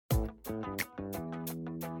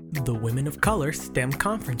The Women of Color STEM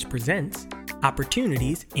Conference presents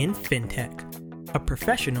Opportunities in FinTech, a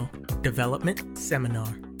professional development seminar.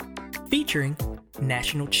 Featuring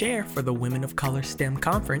National Chair for the Women of Color STEM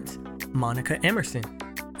Conference, Monica Emerson,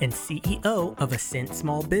 and CEO of Ascent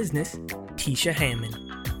Small Business, Tisha Hammond.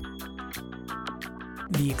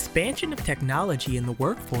 The expansion of technology in the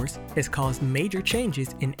workforce has caused major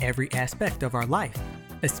changes in every aspect of our life,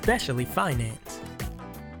 especially finance.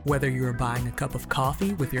 Whether you are buying a cup of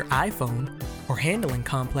coffee with your iPhone or handling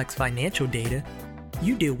complex financial data,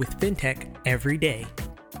 you deal with FinTech every day.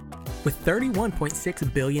 With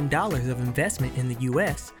 $31.6 billion of investment in the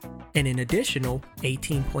U.S. and an additional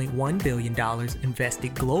 $18.1 billion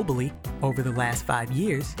invested globally over the last 5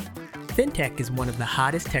 years, FinTech is one of the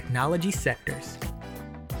hottest technology sectors.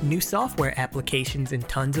 New software applications and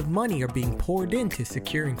tons of money are being poured into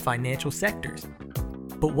securing financial sectors.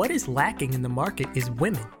 But what is lacking in the market is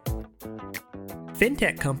women.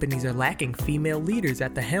 FinTech companies are lacking female leaders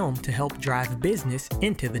at the helm to help drive business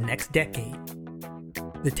into the next decade.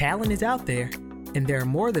 The talent is out there, and there are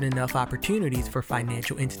more than enough opportunities for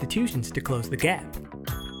financial institutions to close the gap.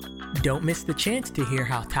 Don't miss the chance to hear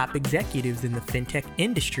how top executives in the FinTech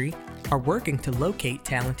industry are working to locate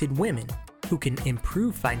talented women who can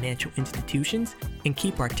improve financial institutions and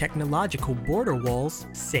keep our technological border walls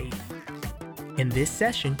safe. In this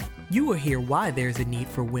session, you will hear why there is a need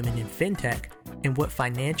for women in FinTech and what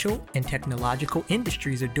financial and technological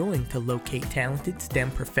industries are doing to locate talented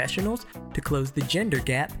STEM professionals to close the gender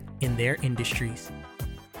gap in their industries.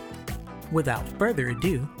 Without further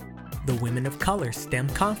ado, the Women of Color STEM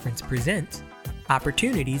Conference presents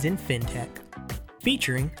Opportunities in FinTech,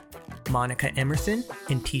 featuring Monica Emerson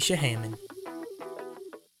and Tisha Hammond.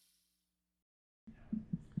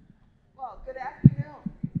 Well, good afternoon.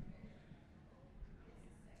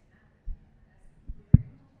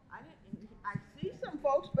 I see some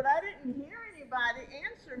folks, but I didn't hear anybody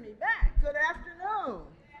answer me back. Good afternoon.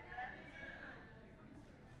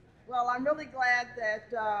 Well, I'm really glad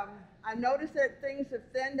that I noticed that things have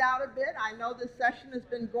thinned out a bit. I know this session has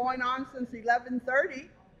been going on since 11:30,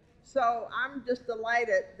 so I'm just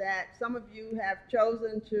delighted that some of you have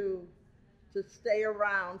chosen to stay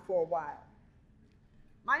around for a while.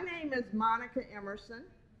 My name is Monica Emerson,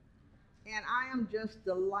 and I am just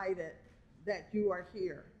delighted that you are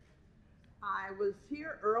here. I was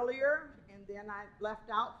here earlier, and then I left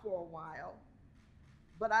out for a while.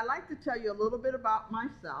 But I'd like to tell you a little bit about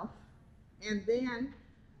myself, and then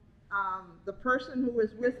the person who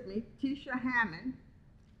is with me, Tisha Hammond,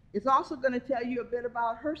 is also going to tell you a bit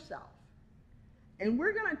about herself. And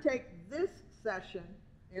we're going to take this session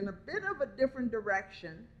in a bit of a different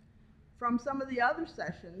direction from some of the other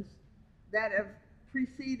sessions that have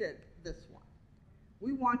preceded this one.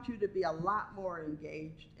 We want you to be a lot more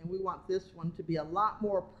engaged, and we want this one to be a lot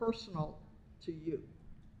more personal to you,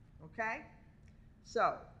 okay?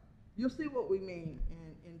 So you'll see what we mean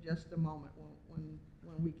in just a moment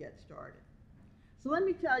when we get started. So let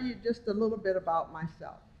me tell you just a little bit about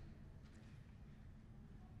myself.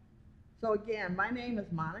 So again, my name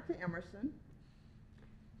is Monica Emerson.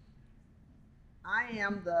 I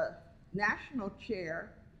am the National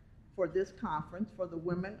Chair for this conference, for the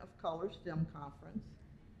Women of Color STEM Conference.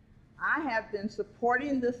 I have been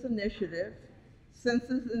supporting this initiative since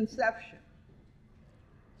its inception.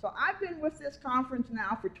 So I've been with this conference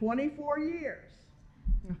now for 24 years,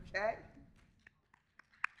 okay?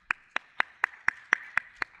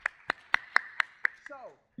 So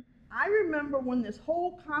I remember when this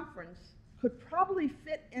whole conference could probably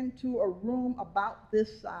fit into a room about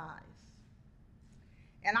this size.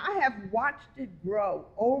 And I have watched it grow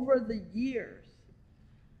over the years,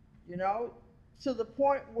 to the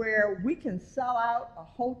point where we can sell out a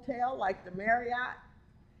hotel like the Marriott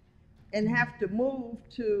and have to move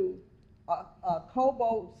to a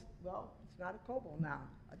Kobo, well, it's not a Kobo now,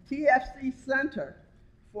 a TFC center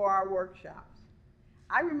for our workshops.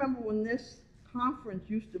 I remember when this conference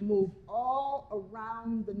used to move all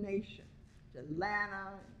around the nation, to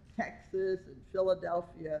Atlanta, Texas, and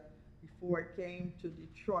Philadelphia, before it came to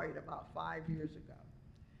Detroit about 5 years ago.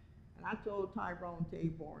 And I told Tyrone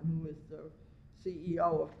Taborn, who is the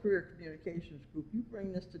CEO of Career Communications Group, you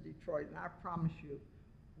bring this to Detroit, and I promise you,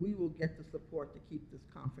 we will get the support to keep this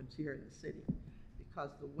conference here in the city, because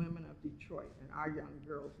the women of Detroit and our young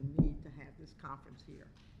girls need to have this conference here.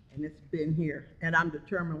 And it's been here, and I'm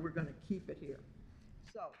determined we're going to keep it here.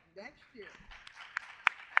 So next year,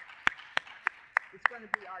 it's going to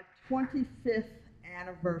be our 25th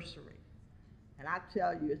anniversary. And I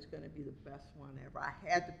tell you, it's going to be the best one ever. I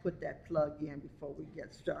had to put that plug in before we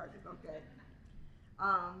get started, okay?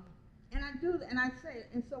 And I do, and I say,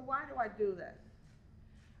 and so why do I do that?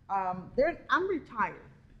 I'm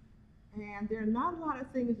retired, and there are not a lot of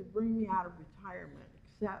things that bring me out of retirement,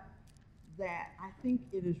 except that I think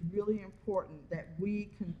it is really important that we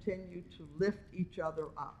continue to lift each other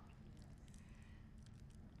up.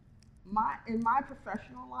 In my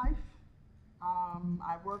professional life,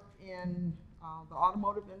 I worked in the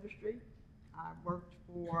automotive industry. I worked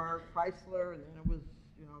for Chrysler, and then it was,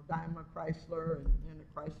 Daimler Chrysler, and then the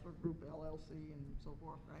Chrysler Group LLC, and so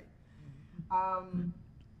forth, right?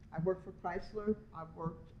 I worked for Chrysler. I've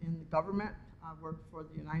worked in the government. I've worked for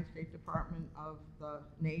the United States Department of the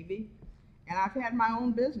Navy, and I've had my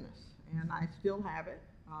own business, and I still have it,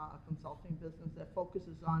 a consulting business that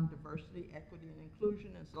focuses on diversity, equity, and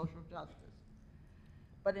inclusion, and social justice.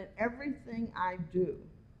 But in everything I do,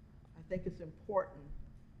 I think it's important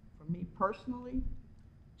for me personally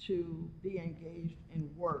to be engaged in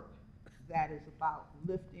work that is about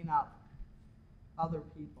lifting up other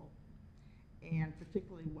people, and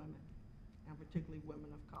particularly women, and particularly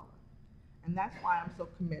women of color. And that's why I'm so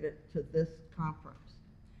committed to this conference.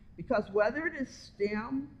 Because whether it is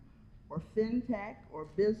STEM or FinTech or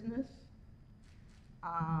business,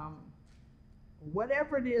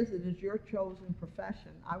 whatever it is that is your chosen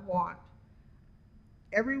profession, I want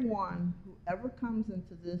everyone who ever comes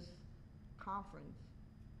into this conference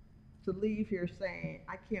to leave here saying,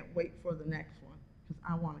 I can't wait for the next one because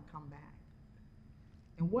I want to come back.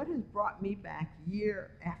 And what has brought me back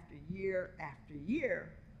year after year after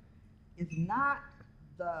year is not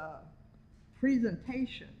the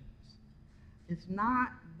presentations, it's not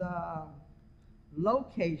the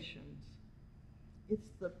locations, it's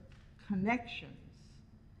the connections,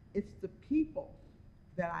 it's the people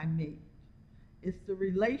that I meet, it's the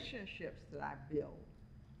relationships that I build.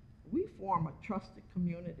 We form a trusted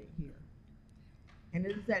community here. And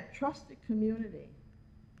it is that trusted community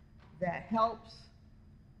that helps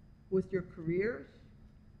with your careers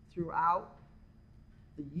throughout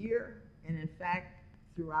the year, and in fact,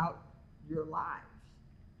 throughout your lives,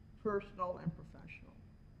 personal and professional.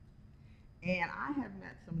 And I have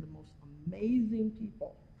met some of the most amazing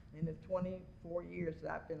people in the 24 years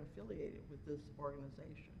that I've been affiliated with this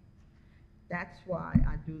organization. That's why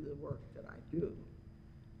I do the work that I do.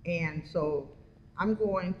 And so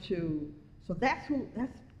that's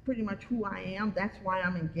pretty much who I am. That's why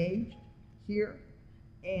I'm engaged here.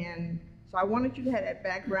 And so I wanted you to have that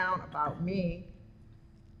background about me.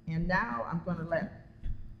 And now I'm going to let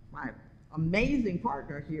my amazing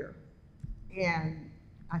partner here, and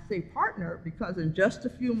I say partner because in just a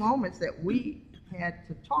few moments that we had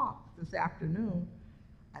to talk this afternoon,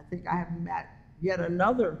 I think I have met yet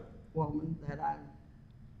another woman that I'm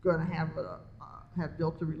going to have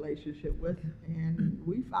built a relationship with, and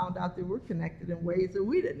we found out that we're connected in ways that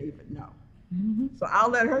we didn't even know. Mm-hmm. So I'll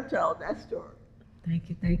let her tell that story.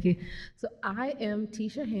 Thank you. So I am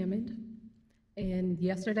Tisha Hammond, and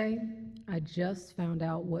yesterday I just found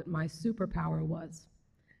out what my superpower was.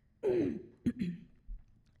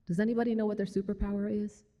 Does anybody know what their superpower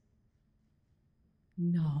is?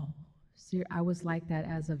 No. I was like that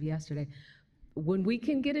as of yesterday. When we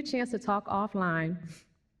can get a chance to talk offline,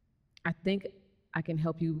 I think I can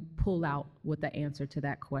help you pull out what the answer to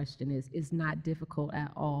that question is. It's not difficult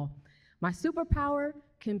at all. My superpower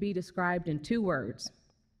can be described in 2 words,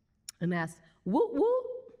 and that's whoop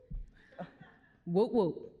whoop, whoop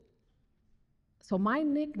whoop. So my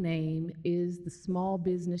nickname is the small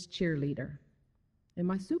business cheerleader, and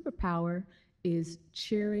my superpower is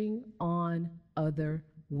cheering on other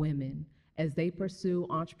women as they pursue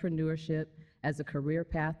entrepreneurship as a career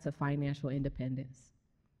path to financial independence.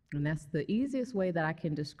 And that's the easiest way that I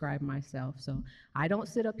can describe myself. So I don't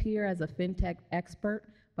sit up here as a FinTech expert,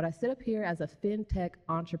 but I sit up here as a FinTech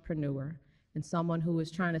entrepreneur and someone who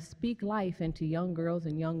is trying to speak life into young girls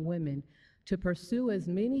and young women to pursue as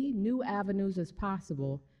many new avenues as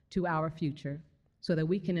possible to our future so that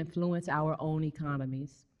we can influence our own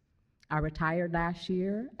economies. I retired last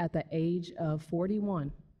year at the age of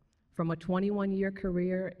 41 from a 21-year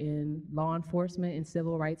career in law enforcement and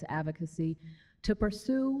civil rights advocacy to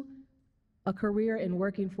pursue a career in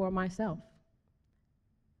working for myself.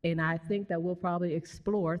 And I think that we'll probably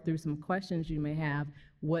explore through some questions you may have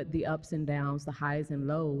what the ups and downs, the highs and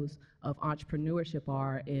lows of entrepreneurship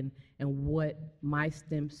are, and what my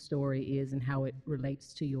STEM story is and how it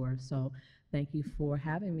relates to yours. So thank you for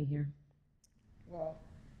having me here. Well,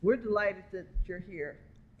 we're delighted that you're here.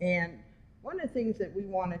 And one of the things that we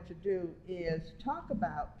wanted to do is talk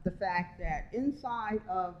about the fact that inside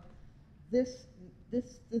of this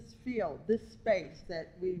field, this space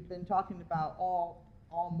that we've been talking about all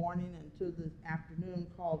morning and to this afternoon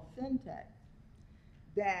called FinTech,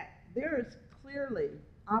 that there is clearly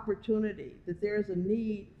opportunity that there's a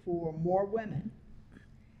need for more women,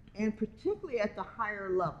 and particularly at the higher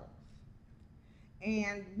levels.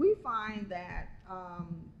 And we find that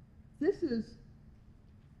this is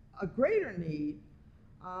a greater need,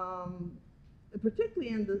 particularly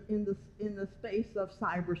in the space of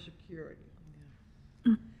cybersecurity.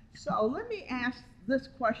 Yeah. So let me ask this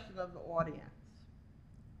question of the audience.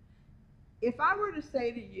 If I were to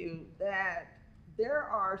say to you that there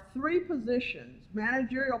are 3 positions,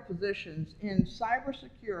 managerial positions in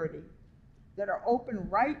cybersecurity that are open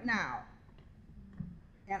right now,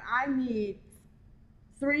 and I need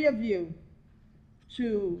 3 of you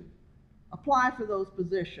to apply for those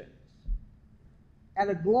positions at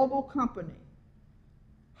a global company,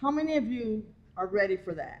 how many of you are ready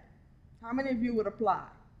for that? How many of you would apply?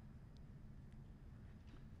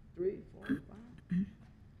 3, 4, 5.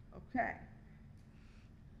 Okay.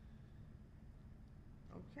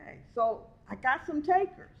 Okay, so I got some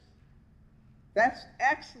takers. That's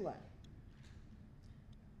excellent.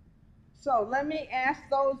 So let me ask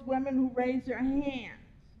those women who raised their hands.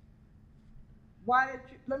 Why did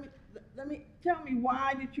you, tell me,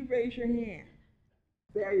 why did you raise your hand?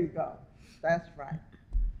 There you go. That's right.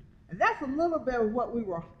 And that's a little bit of what we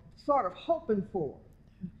were sort of hoping for.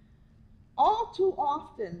 All too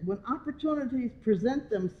often, when opportunities present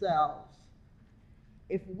themselves,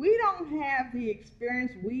 if we don't have the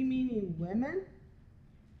experience, we meaning women,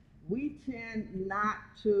 we tend not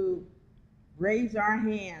to raise our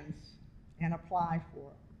hands and apply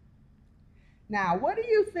for it. Now, what do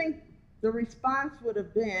you think the response would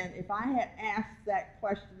have been if I had asked that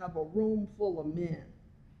question of a room full of men?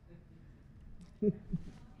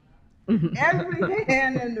 Every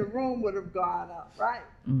hand in the room would have gone up, right?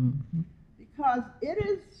 Mm-hmm. Because it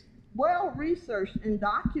is well researched and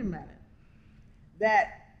documented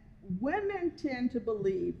that women tend to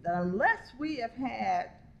believe that unless we have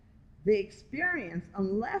had the experience,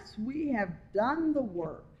 unless we have done the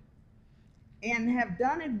work and have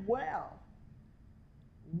done it well,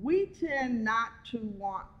 we tend not to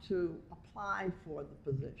want to apply for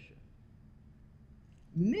the position.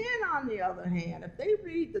 Men, on the other hand, if they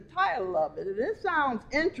read the title of it and it sounds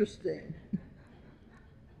interesting,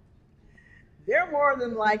 they're more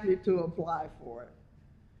than likely to apply for it.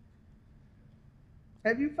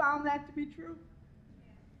 Have you found that to be true?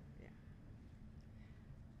 Yeah.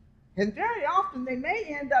 And very often they may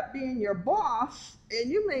end up being your boss, and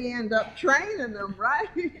you may end up training them, right?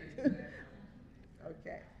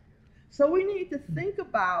 Okay. So we need to think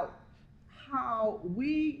about how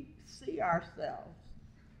we see ourselves.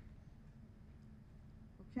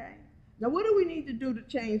 Okay? Now, what do we need to do to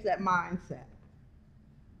change that mindset?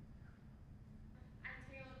 I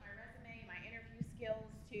tailored my resume, my interview skills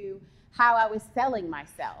to how I was selling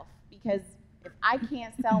myself, because if I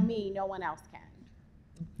can't sell me, no one else can.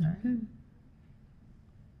 Okay.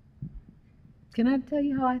 Can I tell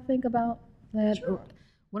you how I think about that? Sure.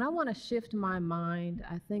 When I want to shift my mind,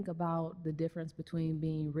 I think about the difference between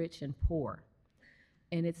being rich and poor.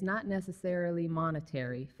 And it's not necessarily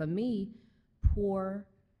monetary. For me, poor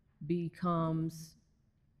becomes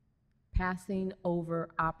passing over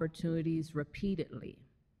opportunities repeatedly,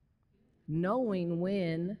 knowing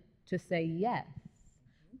when to say yes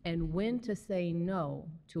and when to say no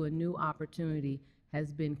to a new opportunity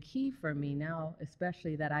has been key for me now,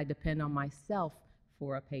 especially that I depend on myself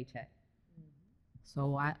for a paycheck.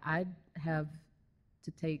 So I have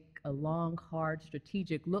to take a long, hard,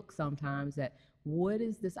 strategic look sometimes at what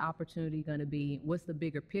is this opportunity going to be? What's the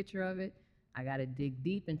bigger picture of it? I got to dig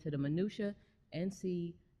deep into the minutia and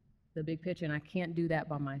see the big picture, and I can't do that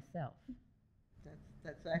by myself.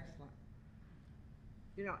 That's excellent.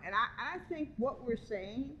 You know, and I think what we're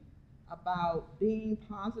saying about being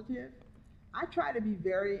positive, I try to be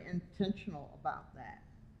very intentional about that.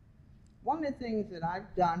 One of the things that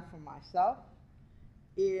I've done for myself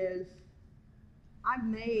is I've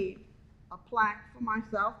made a plaque for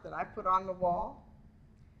myself that I put on the wall,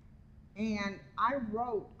 and I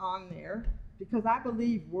wrote on there, because I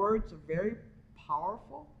believe words are very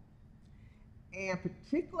powerful, and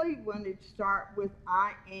particularly when they start with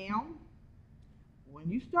I am. When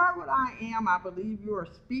you start with I am, I believe you are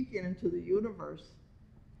speaking into the universe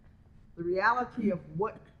the reality of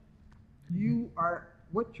what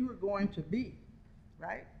you're going to be,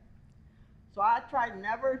 right? So I try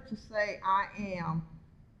never to say I am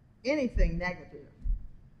anything negative.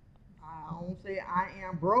 I don't say I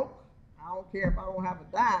am broke. I don't care if I don't have a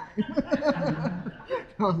dime,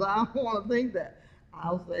 because I don't want to think that.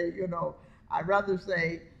 I'll say, I'd rather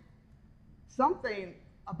say something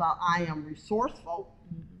about I am resourceful,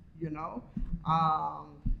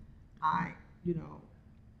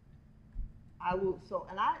 I will. So,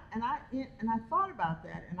 and I thought about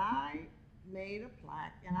that, and I made a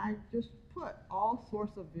plaque, and I just put all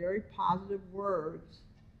sorts of very positive words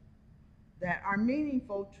that are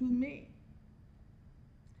meaningful to me.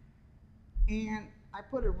 And I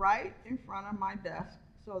put it right in front of my desk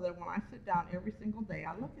so that when I sit down every single day,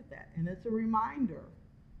 I look at that, and it's a reminder,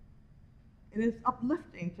 and it's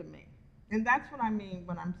uplifting to me. And that's what I mean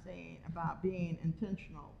when I'm saying about being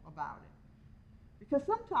intentional about it. Because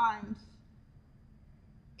sometimes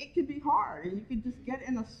it could be hard, and you could just get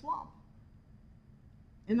in a slump.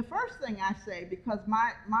 And the first thing I say, because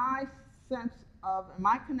my sense of,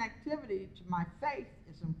 my connectivity to my faith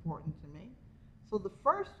is important to me, so the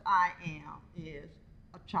first I am is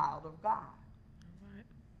a child of God.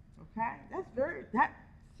 Okay? That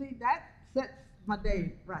sets my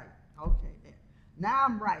day right. Okay, there. Now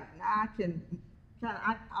I'm right. Now I can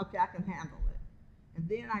handle it. And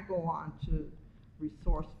then I go on to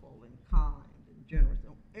resourceful and kind and generous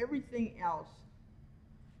and everything else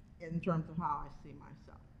in terms of how I see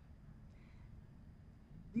myself.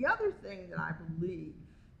 The other thing that I believe,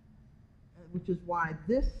 which is why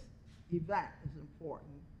this event is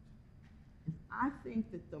important, is I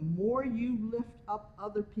think that the more you lift up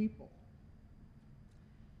other people,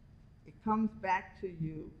 it comes back to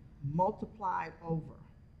you multiplied over.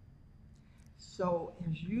 So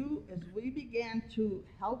as we begin to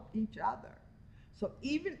help each other, so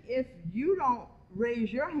even if you don't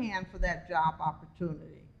raise your hand for that job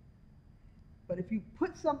opportunity, but if you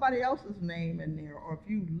put somebody else's name in there, or if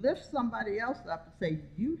you lift somebody else up and say,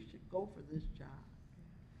 you should go for this job,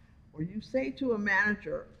 or you say to a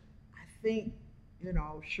manager, I think,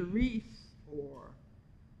 Sharice or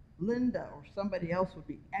Linda or somebody else would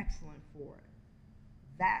be excellent for it,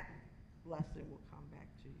 that blessing will come back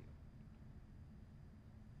to you.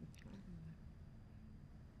 Okay?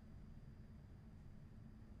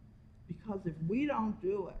 Because if we don't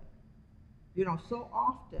do it,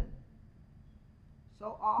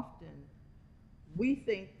 so often we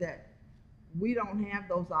think that we don't have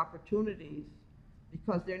those opportunities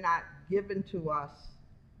because they're not given to us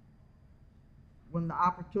when the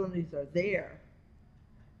opportunities are there,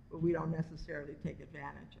 but we don't necessarily take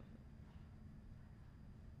advantage of it.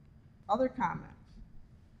 Other comments?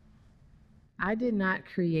 I did not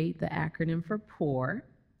create the acronym for POUR,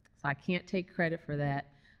 so I can't take credit for that.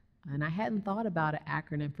 And I hadn't thought about an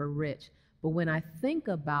acronym for rich. But when I think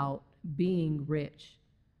about being rich,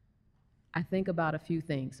 I think about a few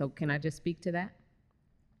things. So can I just speak to that?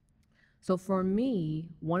 So for me,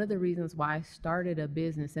 one of the reasons why I started a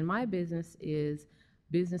business, and my business is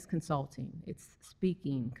business consulting. It's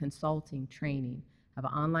speaking, consulting, training. I have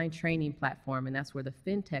an online training platform, and that's where the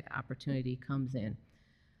FinTech opportunity comes in.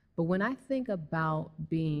 But when I think about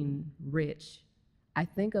being rich, I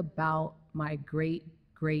think about my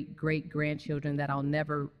great-great-great-grandchildren that I'll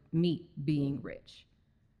never meet being rich.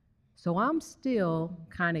 So I'm still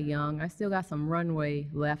kind of young. I still got some runway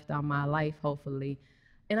left on my life, hopefully.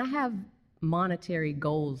 And I have monetary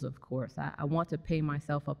goals, of course. I want to pay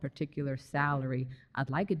myself a particular salary. I'd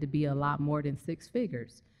like it to be a lot more than 6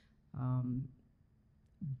 figures.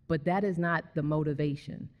 But that is not the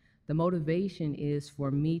motivation. The motivation is for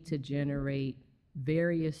me to generate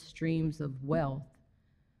various streams of wealth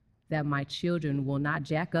that my children will not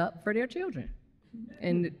jack up for their children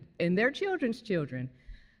and their children's children.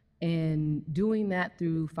 And doing that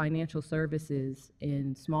through financial services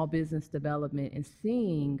and small business development, and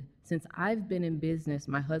seeing, since I've been in business,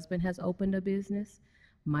 my husband has opened a business,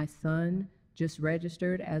 my son just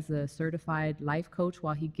registered as a certified life coach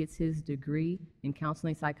while he gets his degree in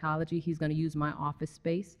counseling psychology. He's going to use my office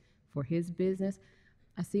space for his business.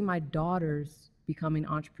 I see my daughters becoming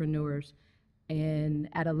entrepreneurs. And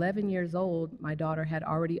at 11 years old, my daughter had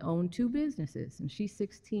already owned 2 businesses, and she's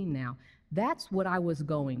 16 now. That's what I was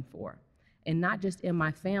going for. And not just in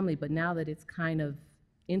my family, but now that it's kind of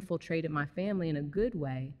infiltrated my family in a good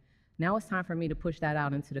way, now it's time for me to push that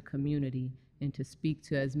out into the community and to speak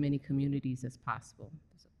to as many communities as possible.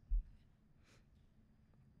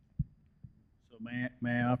 So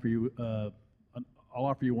may I offer you, I'll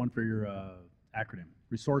offer you one for your acronym: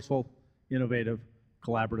 resourceful, innovative,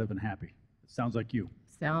 collaborative, and happy. Sounds like you.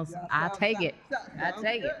 I'll take it. I'll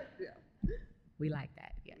take it. Yeah. We like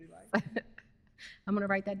that, yes. We like that. I'm going to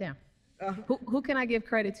write that down. Who can I give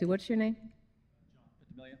credit to? What's your name?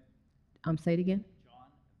 John Ventimiglia. Say it again.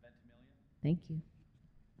 John Ventimiglia. Thank you.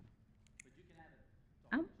 But you can have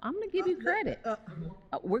it. I'm going to give you credit.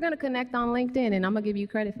 We're going to connect on LinkedIn, and I'm going to give you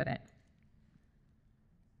credit for that.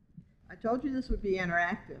 I told you this would be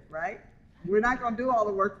interactive, right? We're not going to do all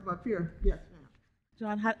the work from up here. Yes, ma'am.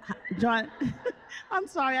 John, I'm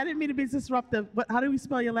sorry, I didn't mean to be disruptive, but how do we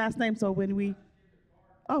spell your last name so when we,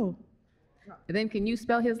 oh. And then can you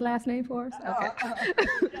spell his last name for us?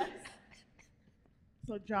 Okay.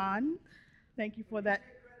 So John, thank you for that.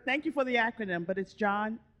 Thank you for the acronym, but it's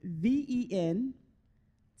John, VENTIMIGLIA.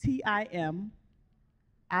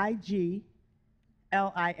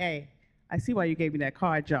 I see why you gave me that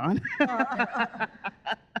card, John.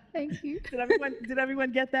 Thank you. Did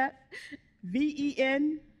everyone get that?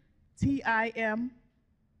 VENTIMIGLIA.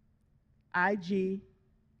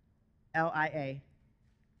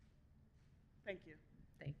 Thank you.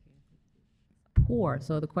 Thank you. POUR.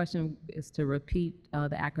 So the question is to repeat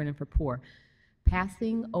the acronym for POUR.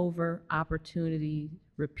 Passing over opportunity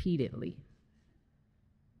repeatedly.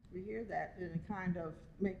 We hear that and it kind of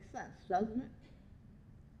makes sense, doesn't it?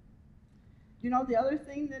 You know, the other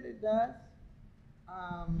thing that it does,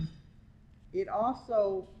 it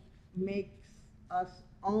also makes us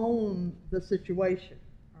own the situation,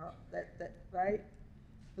 right?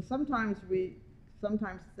 But sometimes we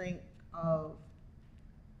think of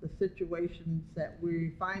the situations that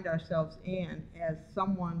we find ourselves in as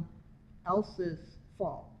someone else's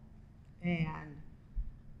fault. And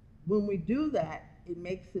when we do that, it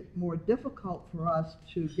makes it more difficult for us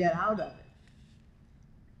to get out of it.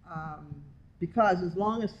 Because as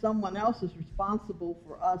long as someone else is responsible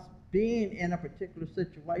for us being in a particular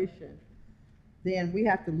situation, then we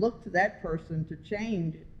have to look to that person to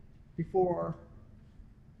change it before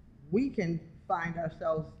we can find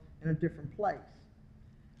ourselves in a different place.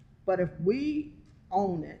 But if we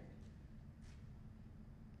own it,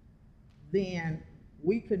 then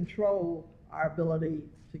we control our ability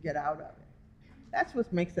to get out of it. That's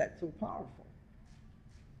what makes that so powerful.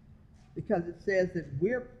 Because it says that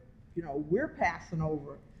we're passing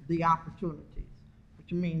over the opportunities,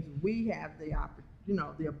 which means we have the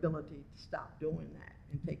ability to stop doing that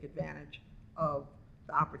and take advantage of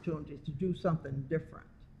the opportunities to do something different.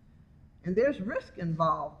 And there's risk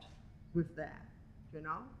involved with that, you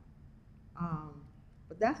know?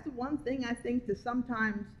 But that's the one thing I think that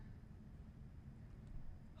sometimes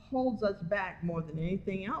holds us back more than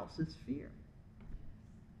anything else is fear,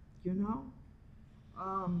 you know?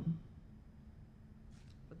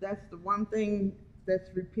 But that's the one thing that's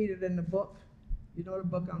repeated in the book. You know the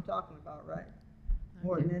book I'm talking about, right?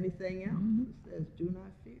 More than anything else. Mm-hmm. It says, do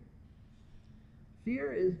not fear.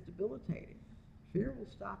 Fear is debilitating. Fear will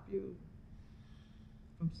stop you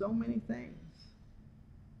from so many things.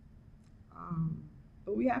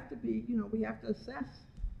 But we have to be, we have to assess,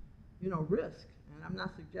 risk. And I'm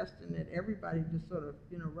not suggesting that everybody just sort of,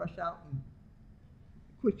 rush out and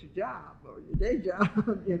quit your job or your day job,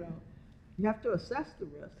 You have to assess the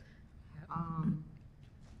risk.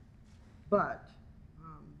 But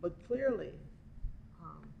clearly,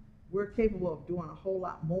 we're capable of doing a whole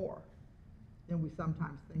lot more than we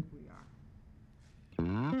sometimes think we are.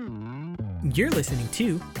 You're listening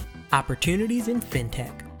to Opportunities in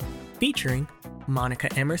FinTech, featuring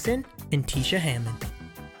Monica Emerson and Tisha Hammond.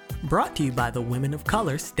 Brought to you by the Women of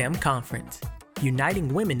Color STEM Conference,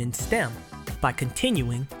 uniting women in STEM by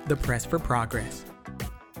continuing the press for progress.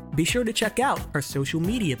 Be sure to check out our social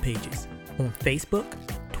media pages on Facebook,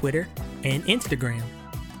 Twitter, and Instagram.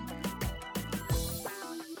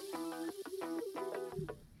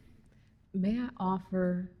 May I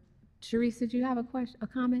offer, Teresa, did you have a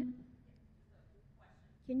comment?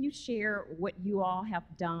 Can you share what you all have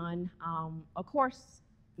done? Of course,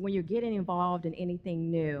 when you're getting involved in anything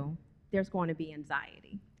new, there's going to be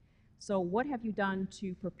anxiety. So what have you done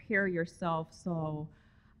to prepare yourself so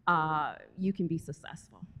you can be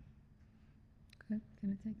successful? Okay,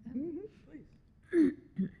 can I take that? Mm-hmm, please.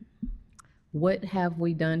 What have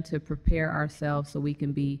we done to prepare ourselves so we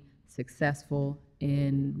can be successful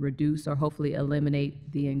and reduce or hopefully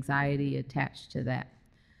eliminate the anxiety attached to that?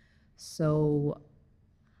 So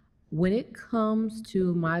when it comes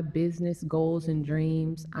to my business goals and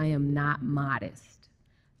dreams, I am not modest.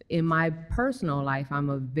 In my personal life, I'm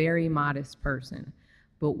a very modest person.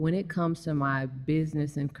 But when it comes to my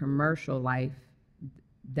business and commercial life,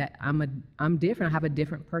 that I'm different. I have a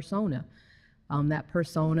different persona. That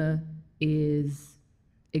persona is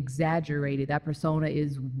exaggerated. That persona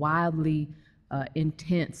is wildly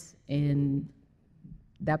intense, and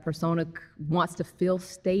that persona wants to fill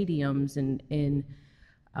stadiums and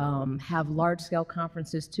have large-scale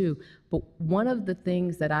conferences too. But one of the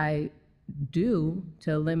things that I do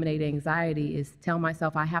to eliminate anxiety is tell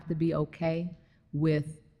myself I have to be okay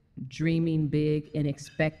with dreaming big and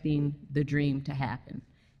expecting the dream to happen.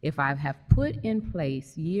 If I have put in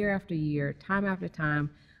place year after year, time after time,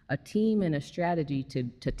 a team and a strategy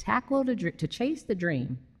to tackle to chase the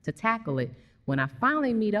dream, to tackle it, when I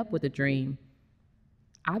finally meet up with a dream,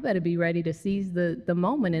 I better be ready to seize the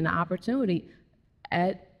moment and the opportunity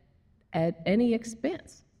at any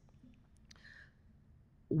expense.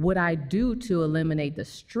 What I do to eliminate the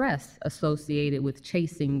stress associated with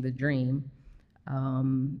chasing the dream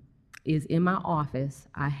is in my office,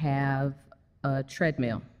 I have a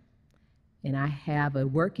treadmill, and I have a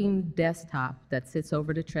working desktop that sits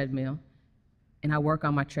over the treadmill, and I work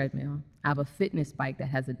on my treadmill. I have a fitness bike that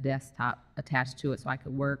has a desktop attached to it so I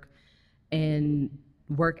could work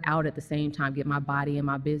out at the same time, get my body and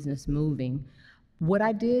my business moving. What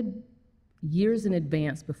I did years in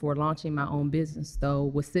advance before launching my own business, though,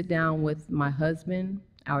 was sit down with my husband,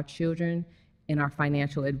 our children, and our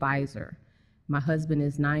financial advisor. My husband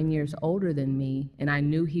is 9 years older than me, and I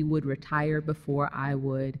knew he would retire before I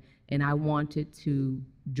would, and I wanted to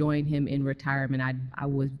join him in retirement.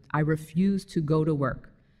 I refused to go to work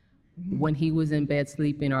when he was in bed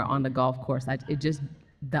sleeping or on the golf course.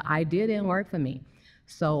 The idea didn't work for me.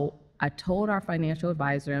 So I told our financial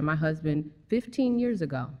advisor and my husband 15 years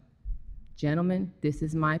ago, gentlemen, this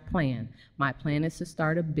is my plan. My plan is to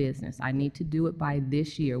start a business. I need to do it by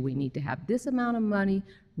this year. We need to have this amount of money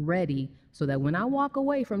ready so that when I walk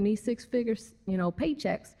away from these six-figure,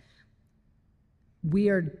 paychecks,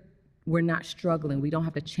 we're not struggling. We don't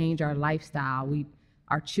have to change our lifestyle.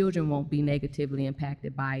 Our children won't be negatively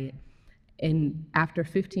impacted by it. And after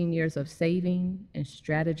 15 years of saving and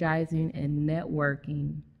strategizing and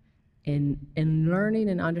networking and learning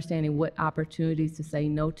and understanding what opportunities to say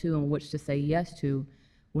no to and which to say yes to,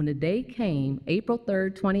 when the day came, April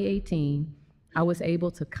 3rd, 2018, I was able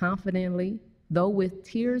to confidently, though with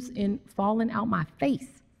tears falling out my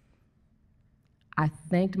face, I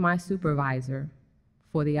thanked my supervisor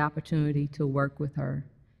for the opportunity to work with her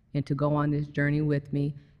and to go on this journey with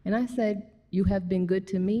me. And I said, you have been good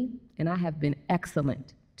to me, and I have been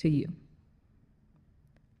excellent to you.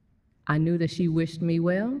 I knew that she wished me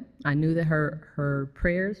well. I knew that her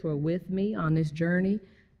prayers were with me on this journey,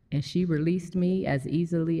 and she released me as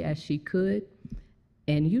easily as she could.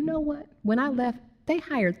 And you know what? When I left, they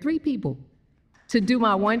hired 3 people to do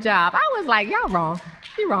my one job. I was like, y'all wrong.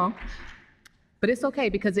 You're wrong. But it's okay,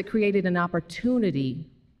 because it created an opportunity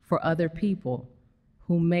for other people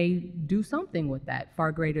who may do something with that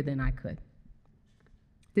far greater than I could.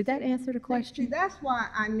 Did that answer the question? See, that's why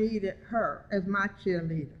I needed her as my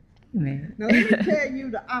cheerleader. Man. Now, let me tell you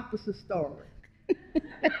the opposite story.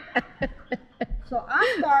 So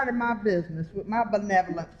I started my business with my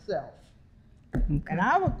benevolent self. Okay. And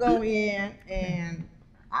I would go in, and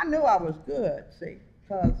I knew I was good, see,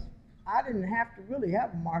 because I didn't have to really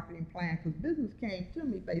have a marketing plan, because business came to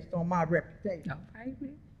me based on my reputation.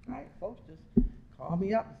 Right? Folks just call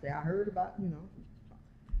me up and say, I heard about, And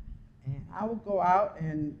I would go out,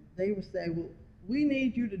 and they would say, well, we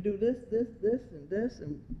need you to do this, this, this, and this,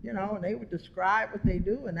 and, and they would describe what they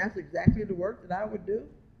do, and that's exactly the work that I would do.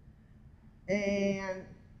 And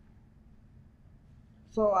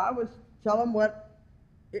so I would tell them what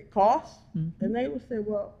it costs, and they would say,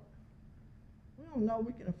 well, we don't know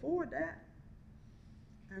we can afford that.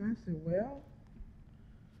 And I said, well,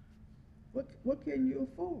 what can you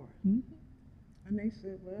afford? And they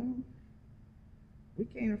said, well, we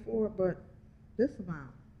can't afford but this amount.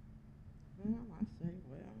 Well, I say,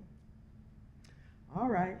 well, all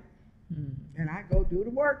right. And I go do the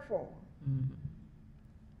work for them.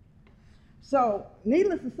 So,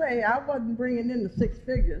 needless to say, I wasn't bringing in the 6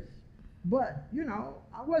 figures, but,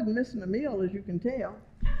 I wasn't missing a meal, as you can tell.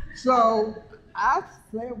 So, I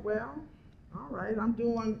said, well, all right, I'm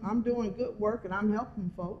doing good work, and I'm helping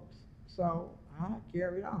folks. So, I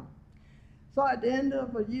carried on. So, at the end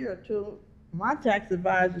of a year or two, my tax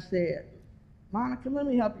advisor said, Monica, let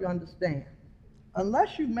me help you understand.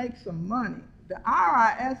 Unless you make some money, the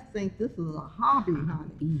IRS thinks this is a hobby,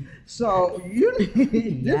 honey. So you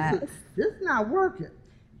need, this is not working.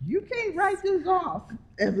 You can't write this off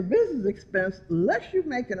as a business expense unless you're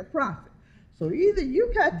making a profit. So either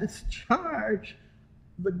you got to charge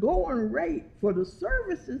the going rate for the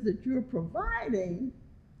services that you're providing,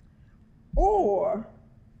 or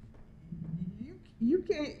you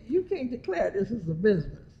can't declare this as a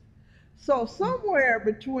business. So somewhere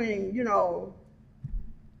between,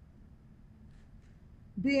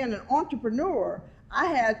 being an entrepreneur, I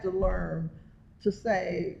had to learn to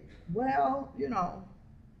say, well,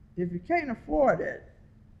 if you can't afford it,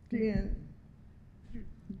 then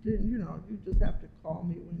you just have to call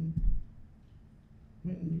me when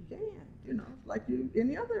you can, like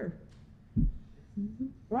any other,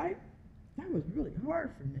 right? That was really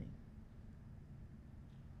hard for me.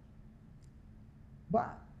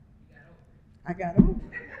 But I got over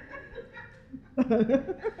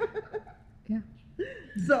it. Yeah.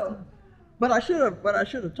 So, but I should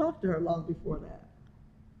have talked to her long before that.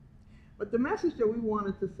 But the message that we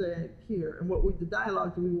wanted to say here, and the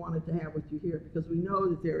dialogue that we wanted to have with you here, because we know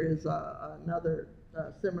that there is another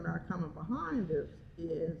seminar coming behind this,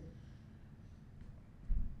 is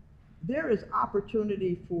there is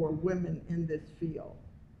opportunity for women in this field.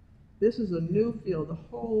 This is a new field. The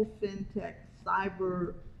whole FinTech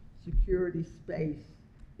cyber security space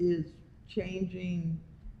is changing,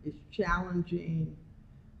 it's challenging,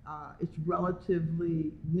 it's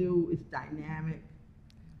relatively new, it's dynamic.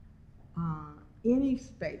 Any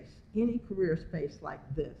space, any career space like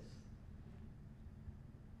this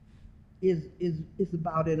is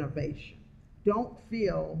about innovation. Don't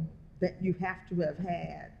feel that you have to have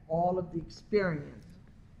had all of the experience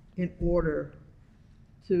in order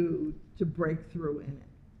to break through in it.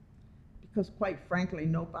 Because quite frankly,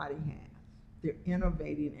 nobody has. They're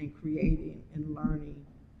innovating and creating and learning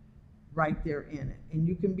right there in it. And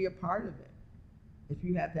you can be a part of it if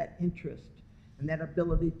you have that interest and that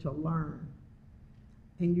ability to learn.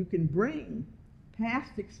 And you can bring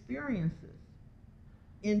past experiences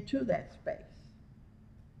into that space.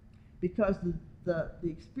 Because the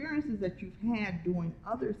experiences that you've had doing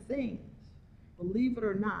other things, believe it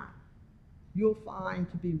or not, you'll find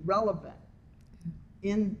to be relevant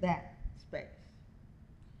in that space.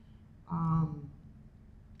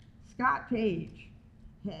 Scott Page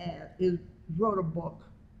wrote a book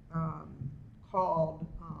called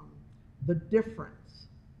The Difference.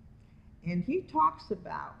 And he talks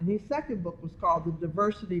about, and his second book was called The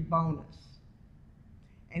Diversity Bonus.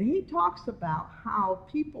 And he talks about how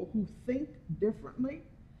people who think differently,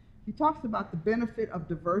 he talks about the benefit of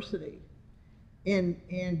diversity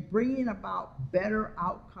in bringing about better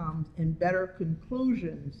outcomes and better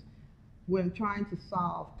conclusions when trying to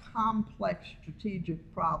solve complex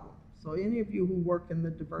strategic problems. So any of you who work in the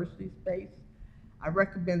diversity space, I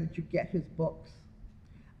recommend that you get his books.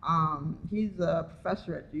 He's a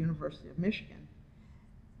professor at the University of Michigan.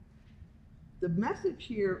 The message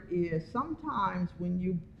here is sometimes when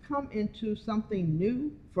you come into something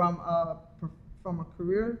new from a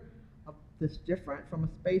career that's different, from a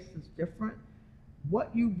space that's different,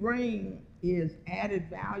 what you bring is added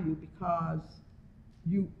value because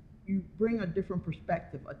you bring a different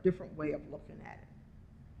perspective, a different way of looking at it.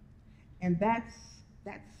 And that's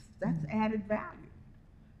added value.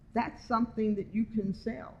 That's something that you can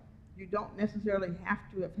sell. You don't necessarily have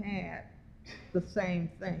to have had the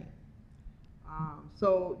same thing.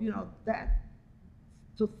 So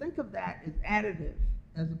think of that as additive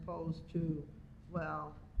as opposed to,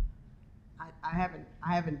 well, I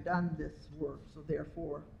haven't done this work, so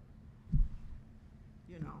therefore,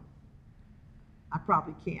 I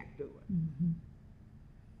probably can't do it. Mm-hmm.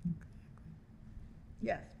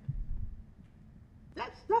 Yes.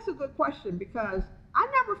 That's a good question because I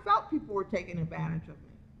never felt people were taking advantage of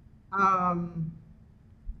me.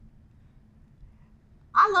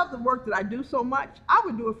 I love the work that I do so much, I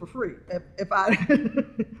would do it for free if I,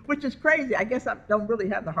 which is crazy. I guess I don't really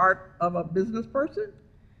have the heart of a business person.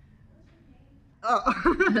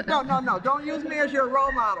 No, don't use me as your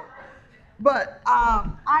role model. But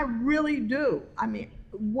I really do. I mean,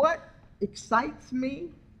 what excites me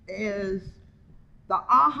is the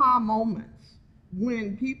aha moments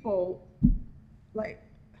when people, like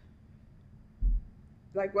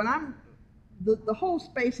when the whole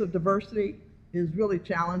space of diversity is really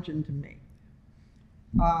challenging to me.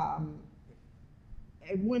 And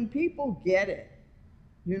when people get it,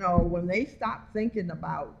 when they stop thinking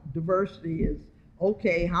about diversity as,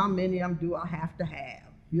 okay, how many of them do I have to have,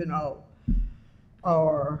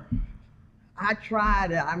 or I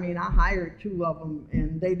tried it, I hired 2 of them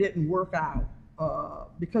and they didn't work out,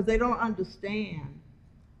 because they don't understand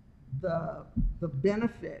the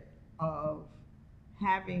benefit of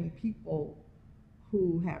having people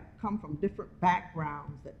who have come from different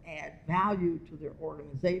backgrounds that add value to their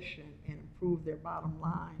organization and improve their bottom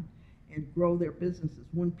line and grow their businesses.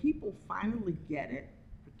 When people finally get it,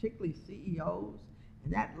 particularly CEOs,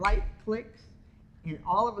 and that light clicks, and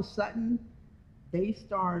all of a sudden they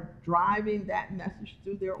start driving that message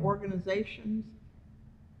through their organizations,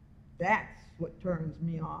 that's what turns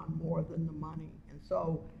me on more than the money. And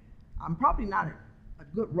so I'm probably not a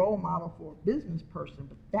good role model for a business person,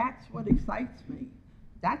 but that's what excites me.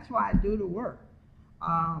 That's why I do the work.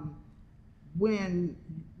 When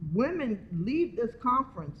women leave this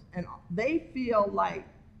conference and they feel like,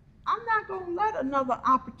 I'm not going to let another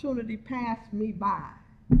opportunity pass me by.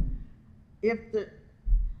 If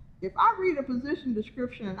I read a position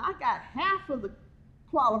description and I got half of the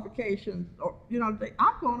qualifications, or I'm going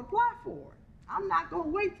to apply for it. I'm not going to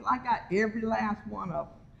wait till I got every last one of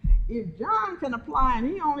them. if John can apply and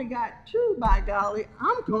he only got 2, by golly,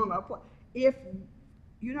 I'm going to apply. If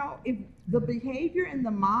the behavior and the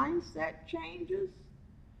mindset changes,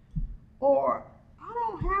 or I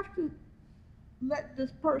don't have to let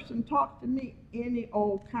this person talk to me any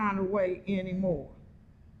old kind of way anymore.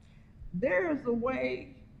 There is a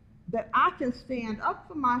way that I can stand up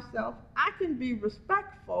for myself. I can be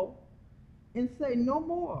respectful and say, no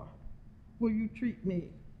more will you treat me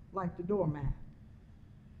like the doormat.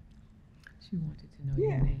 She wanted to know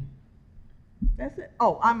your name. That's it.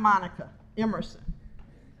 Oh, I'm Monica Emerson.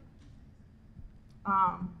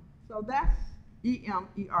 So that's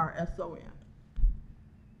Emerson.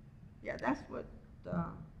 Yeah, that's what, so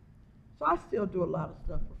I still do a lot of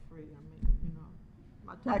stuff for free. I mean,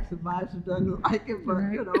 my tax advisor doesn't like it, but,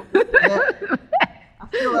 I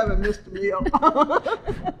still haven't missed a meal.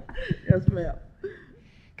 Yes, ma'am.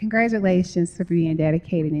 Congratulations for being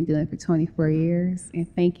dedicated and doing it for 24 years. And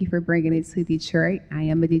thank you for bringing it to Detroit. I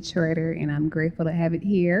am a Detroiter, and I'm grateful to have it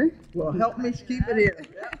here. Well, help me keep it here.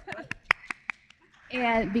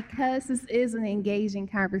 And because this is an engaging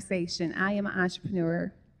conversation, I am an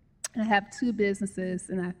entrepreneur. I have 2 businesses,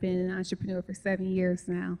 and I've been an entrepreneur for 7 years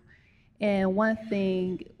now. And one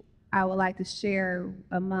thing I would like to share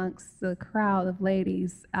amongst the crowd of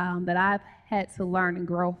ladies that I've had to learn and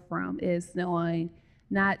grow from is knowing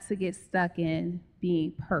not to get stuck in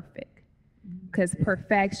being perfect, because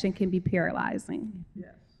perfection can be paralyzing.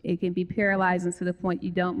 Yes. It can be paralyzing to the point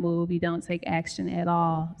you don't move, you don't take action at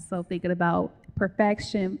all. So thinking about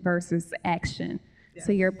perfection versus action. Yes.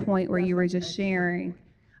 To your point where you were just sharing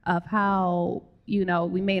of how,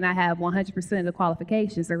 we may not have 100% of the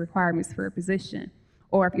qualifications or requirements for a position,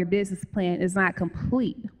 or if your business plan is not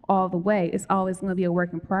complete all the way, it's always going to be a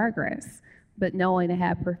work in progress. But knowing to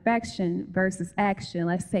have perfection versus action,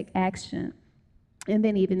 let's take action. And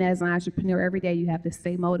then even as an entrepreneur, every day you have to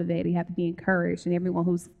stay motivated, you have to be encouraged, and everyone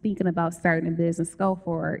who's thinking about starting a business, go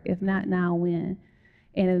for it. If not now, when?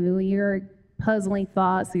 And when you're puzzling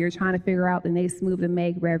thoughts or you're trying to figure out the next move to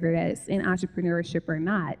make, whether that's in entrepreneurship or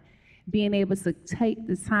not, being able to take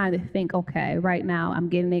the time to think, okay, right now I'm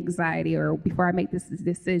getting anxiety, or before I make this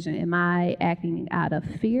decision, am I acting out of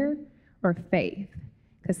fear or faith?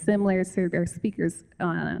 Because similar to their speakers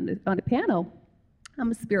on the panel,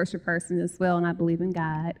 I'm a spiritual person as well, and I believe in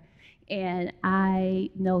God. And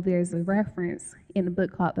I know there's a reference in the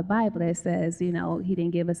book called the Bible that says, He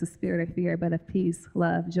didn't give us a spirit of fear, but of peace,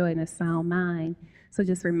 love, joy, and a sound mind. So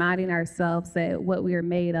just reminding ourselves that what we are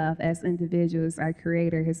made of as individuals, our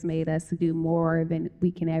Creator has made us to do more than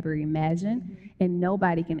we can ever imagine, and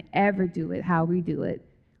nobody can ever do it how we do it.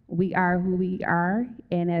 We are who we are,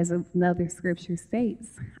 and as another scripture states,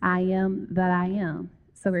 I am that I am.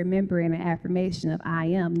 So remembering the affirmation of I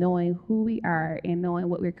am, knowing who we are and knowing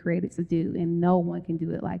what we're created to do, and no one can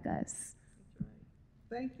do it like us.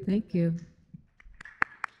 Thank you. Thank you.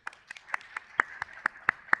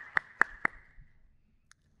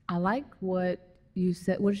 I like what you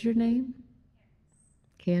said. What's your name?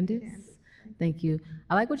 Candace? Thank you.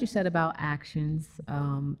 I like what you said about actions.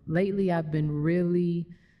 Lately, I've been really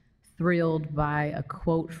thrilled by a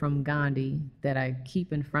quote from Gandhi that I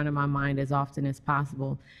keep in front of my mind as often as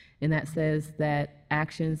possible, and that says that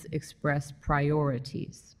actions express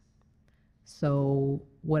priorities. So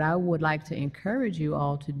what I would like to encourage you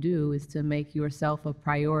all to do is to make yourself a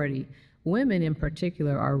priority. Women in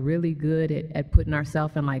particular are really good at putting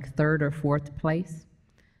ourselves in like 3rd or 4th place.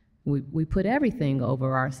 We put everything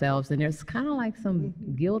over ourselves, and there's kind of like some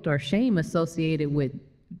guilt or shame associated with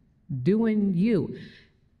doing you.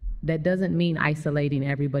 That doesn't mean isolating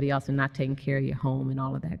everybody else and not taking care of your home and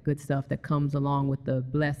all of that good stuff that comes along with the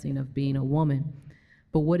blessing of being a woman.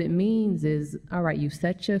 But what it means is, all right, you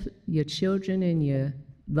set your children and your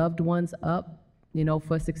loved ones up,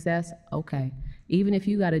 for success, okay. Even if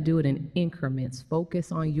you got to do it in increments,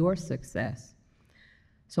 focus on your success.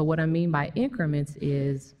 So what I mean by increments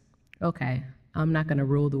is, okay, I'm not going to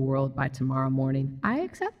rule the world by tomorrow morning. I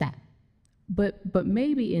accept that. But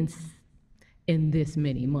maybe in this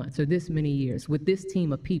many months or this many years, with this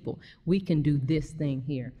team of people, we can do this thing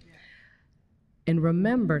here. And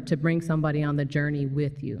remember to bring somebody on the journey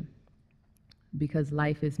with you, because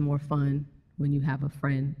life is more fun when you have a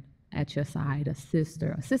friend at your side, a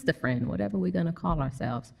sister friend, whatever we're going to call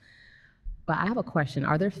ourselves. But I have a question.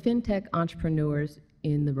 Are there FinTech entrepreneurs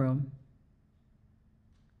in the room?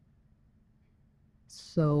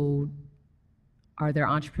 So are there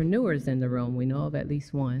entrepreneurs in the room? We know of at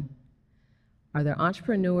least one. Are there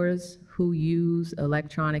entrepreneurs who use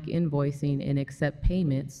electronic invoicing and accept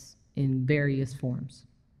payments in various forms?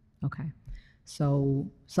 Okay. So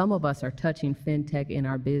some of us are touching FinTech in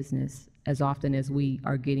our business as often as we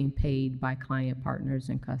are getting paid by client partners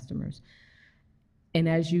and customers. And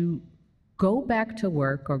as you go back to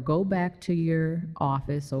work or go back to your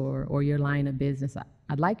office or your line of business,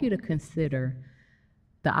 I'd like you to consider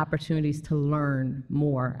the opportunities to learn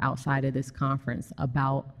more outside of this conference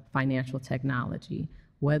about financial technology,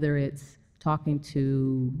 whether it's talking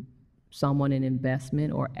to someone in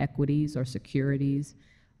investment or equities or securities,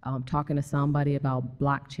 talking to somebody about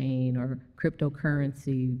blockchain or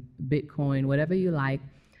cryptocurrency, Bitcoin, whatever you like.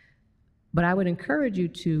 But I would encourage you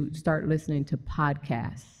to start listening to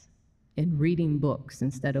podcasts and reading books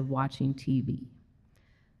instead of watching TV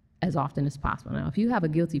as often as possible. Now, if you have a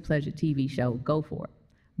guilty pleasure TV show, go for it.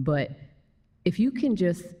 But if you can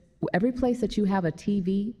just, every place that you have a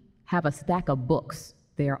TV, have a stack of books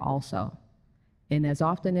there also. And as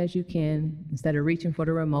often as you can, instead of reaching for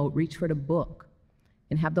the remote, reach for the book.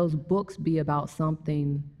 And have those books be about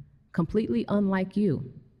something completely unlike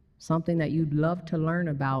you, something that you'd love to learn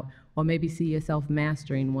about, or maybe see yourself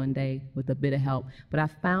mastering one day with a bit of help. But I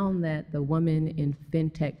found that the Women in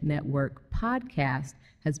FinTech Network podcast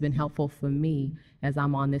has been helpful for me as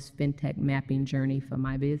I'm on this FinTech mapping journey for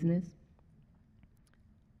my business.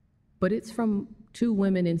 But it's from 2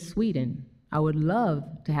 women in Sweden. I would love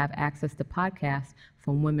to have access to podcasts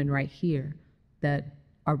from women right here that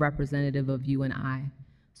are representative of you and I.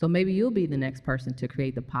 So maybe you'll be the next person to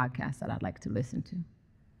create the podcast that I'd like to listen to.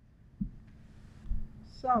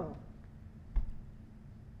 So,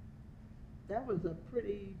 that was a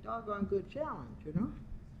pretty doggone good challenge, you know?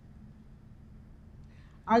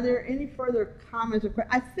 Are there any further comments or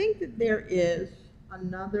questions? I think that there is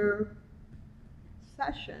another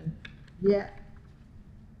session, yet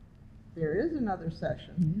there is another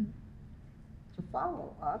session to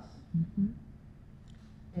follow us.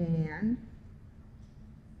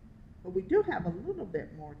 But we do have a little bit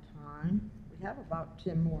more time. We have about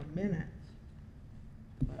 10 more minutes.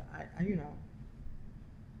 But I you know,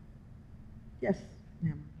 yes,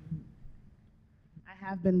 ma'am. I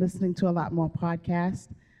have been listening to a lot more podcasts.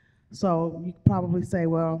 So you probably say,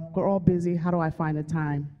 well, we're all busy. How do I find the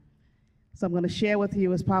time? So I'm going to share with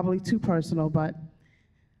you, it's probably too personal, but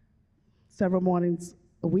several mornings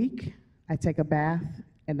a week, I take a bath,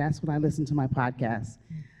 and that's when I listen to my podcast.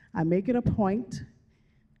 I make it a point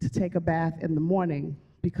to take a bath in the morning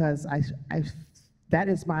because that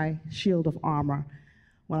is my shield of armor.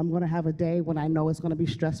 When I'm going to have a day when I know it's going to be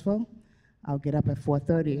stressful, I'll get up at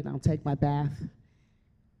 4:30 and I'll take my bath.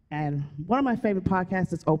 And one of my favorite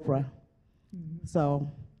podcasts is Oprah. So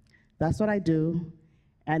that's what I do.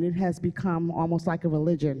 And it has become almost like a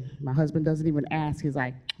religion. My husband doesn't even ask. He's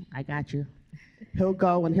like, I got you. He'll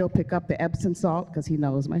go and he'll pick up the Epsom salt because he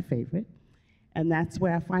knows my favorite. And that's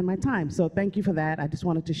where I find my time. So thank you for that. I just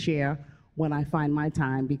wanted to share when I find my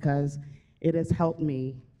time because it has helped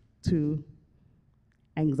me to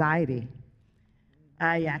anxiety.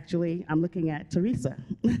 I'm looking at Teresa.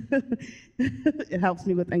 It helps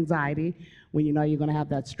me with anxiety when you know you're going to have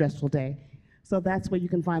that stressful day. So that's where you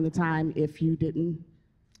can find the time if you didn't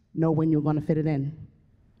know when you're going to fit it in.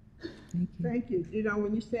 Thank you. Thank you. You know,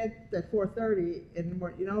 when you said that 4:30 in the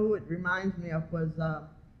morning, you know who it reminds me of was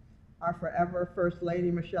our forever First Lady,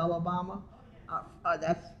 Michelle Obama.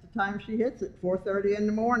 That's the time she hits it, 4:30 in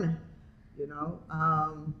the morning, you know.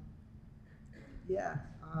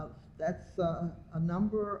 That's a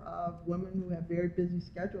number of women who have very busy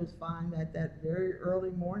schedules find that very early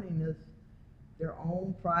morning is their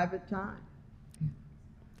own private time. Yeah,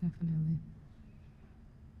 definitely.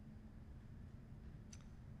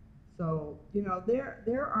 So, you know,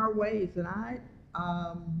 there are ways, and I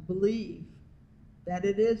believe that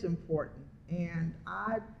it is important. And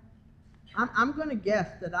I'm going to guess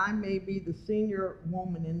that I may be the senior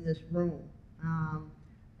woman in this room.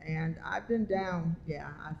 And I've been down, yeah,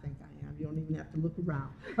 I think I am. You don't even have to look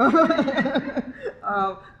around.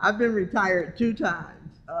 I've been retired 2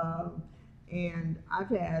 times. And I've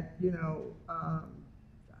had, you know,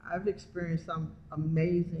 I've experienced some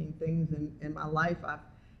amazing things in my life. I've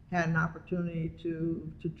had an opportunity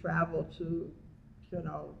to travel to, you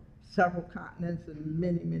know, several continents and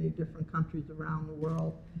many, many different countries around the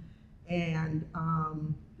world. And,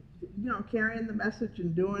 you know, carrying the message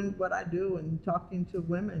and doing what I do and talking to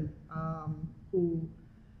women who,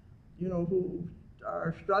 you know, who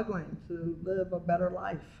are struggling to live a better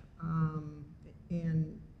life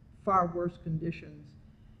in far worse conditions.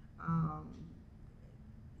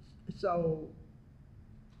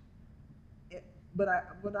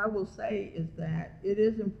 What I will say is that it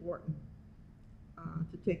is important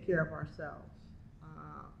to take care of ourselves.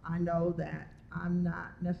 I know that I'm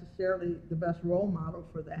not necessarily the best role model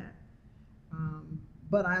for that,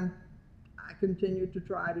 but I I continue to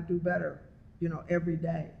try to do better, every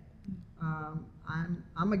day. I'm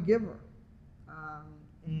a giver,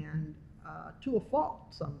 and to a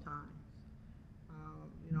fault sometimes.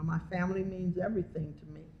 My family means everything to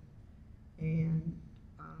me, and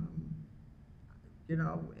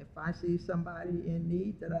if I see somebody in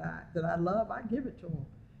need that I love, I give it to them.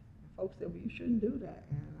 And folks say, well, you shouldn't do that,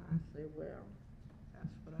 and I say, well,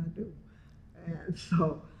 that's what I do. And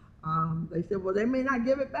so they said, well, they may not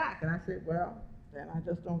give it back, and I said, well, then I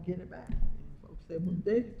just don't get it back. And folks said, well,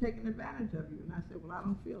 they're taking advantage of you, and I said, well, I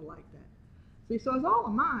don't feel like that. See, so it's all a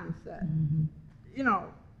mindset.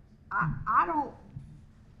 I don't.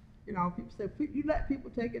 People say, you let people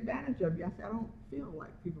take advantage of you. I say, I don't feel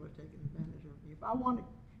like people are taking advantage of me.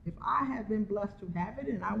 If I have been blessed to have it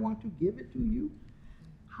and I want to give it to you,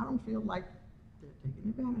 I don't feel like they're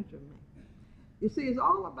taking advantage of me. You see, it's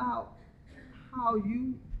all about how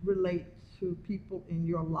you relate to people in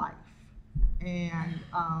your life. And,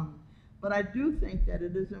 but I do think that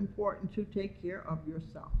it is important to take care of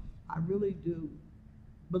yourself. I really do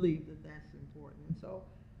believe that that's important. And so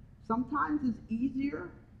sometimes it's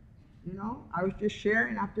easier. I was just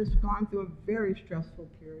sharing, I've just gone through a very stressful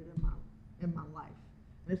period in my life.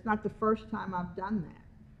 And it's not the first time I've done that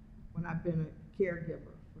when I've been a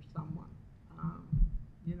caregiver for someone.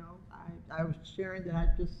 I was sharing that I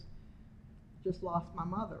just lost my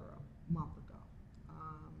mother a month ago.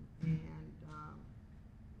 And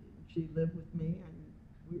she lived with me,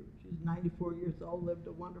 and she's 94 years old, lived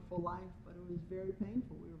a wonderful life, but it was very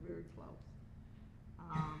painful. We were very close.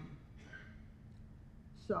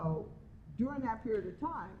 So during that period of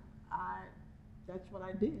time, that's what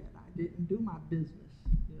I did. I didn't do my business.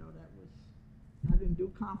 I didn't do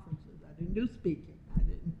conferences. I didn't do speaking. I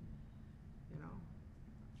didn't, a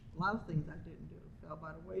lot of things I didn't do. Fell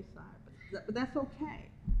by the wayside, but that's okay.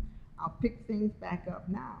 I'll pick things back up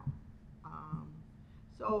now.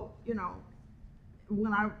 So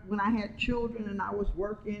when I had children and I was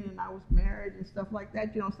working and I was married and stuff like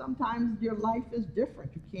that, sometimes your life is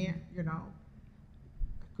different. You can't, I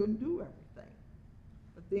couldn't do everything.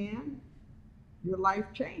 But then your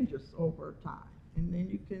life changes over time, and then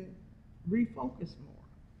you can refocus more.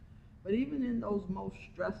 But even in those most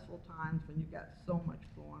stressful times when you've got so much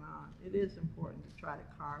going on, it is important to try to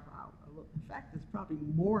carve out a little. In fact, it's probably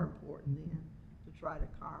more important then to try to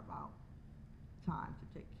carve out time to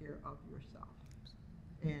take care of yourself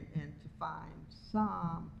and to find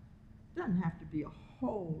some, doesn't have to be a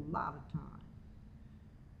whole lot of time.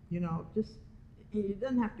 It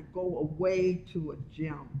doesn't have to go away to a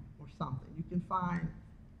gym or something. You can find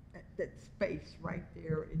that space right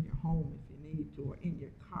there in your home if you need to, or in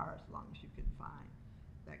your car, as long as you can find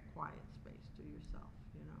that quiet space to yourself,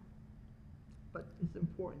 But it's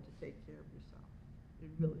important to take care of yourself. It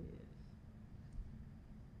really is.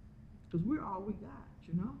 Because we're all we got,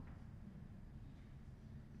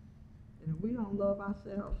 And if we don't love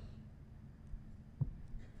ourselves,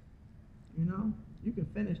 you can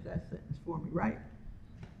finish that sentence for me, right?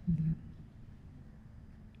 Mm-hmm.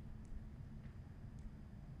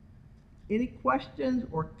 Any questions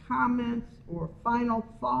or comments or final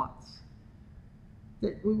thoughts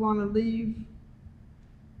that we want to leave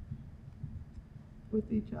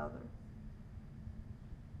with each other?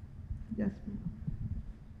 Yes, ma'am.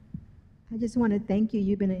 I just want to thank you.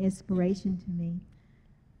 You've been an inspiration to me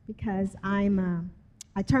because I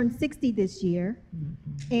turned 60 this year,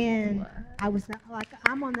 and I was like,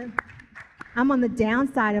 I'm on the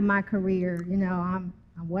downside of my career.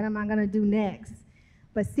 What am I going to do next?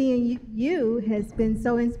 But seeing you has been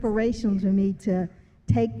so inspirational to me to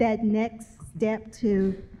take that next step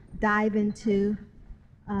to dive into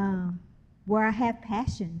where I have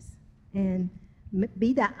passions and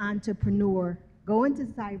be that entrepreneur, go into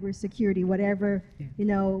cybersecurity, whatever,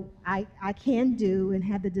 I can do and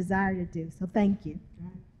have the desire to do. So thank you.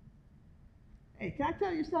 Hey, can I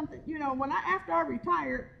tell you something? After I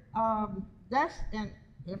retired,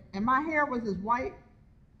 and my hair was as white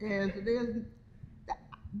as it is,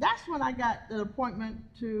 that's when I got the appointment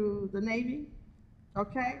to the Navy,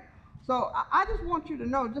 okay? So I just want you to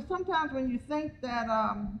know, just sometimes when you think that,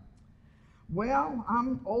 well,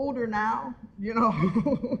 I'm older now,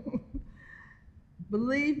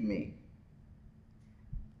 believe me,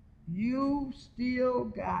 you still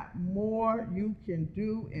got more you can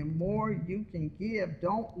do and more you can give.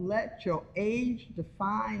 Don't let your age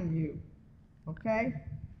define you, okay?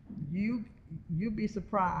 You'd be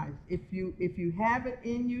surprised. If you have it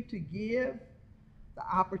in you to give, the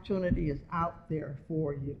opportunity is out there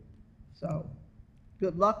for you. So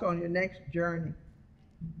good luck on your next journey.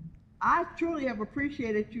 I truly have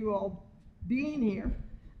appreciated you all being here.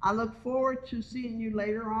 I look forward to seeing you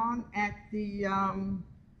later on at the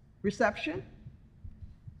reception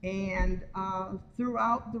and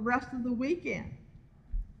throughout the rest of the weekend.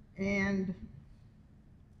 And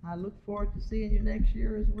I look forward to seeing you next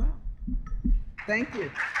year as well. Thank you.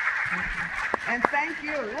 And thank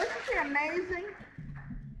you. Isn't she amazing?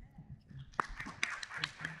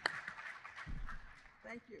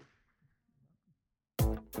 Thank you.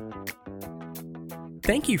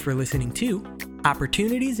 Thank you for listening to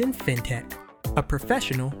Opportunities in FinTech, a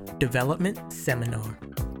professional development seminar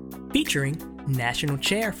featuring National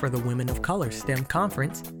Chair for the Women of Color STEM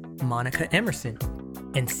Conference, Monica Emerson,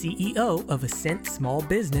 and CEO of Ascent Small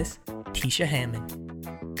Business, Tisha Hammond.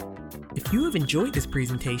 If you have enjoyed this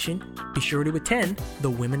presentation, be sure to attend the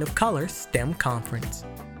Women of Color STEM Conference.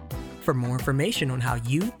 For more information on how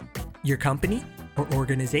you, your company, or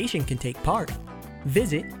organization can take part,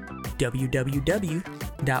 visit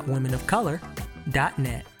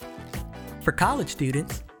www.womenofcolor.net. For college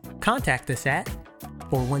students, contact us at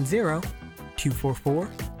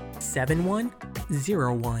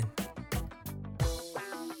 410-244-7101.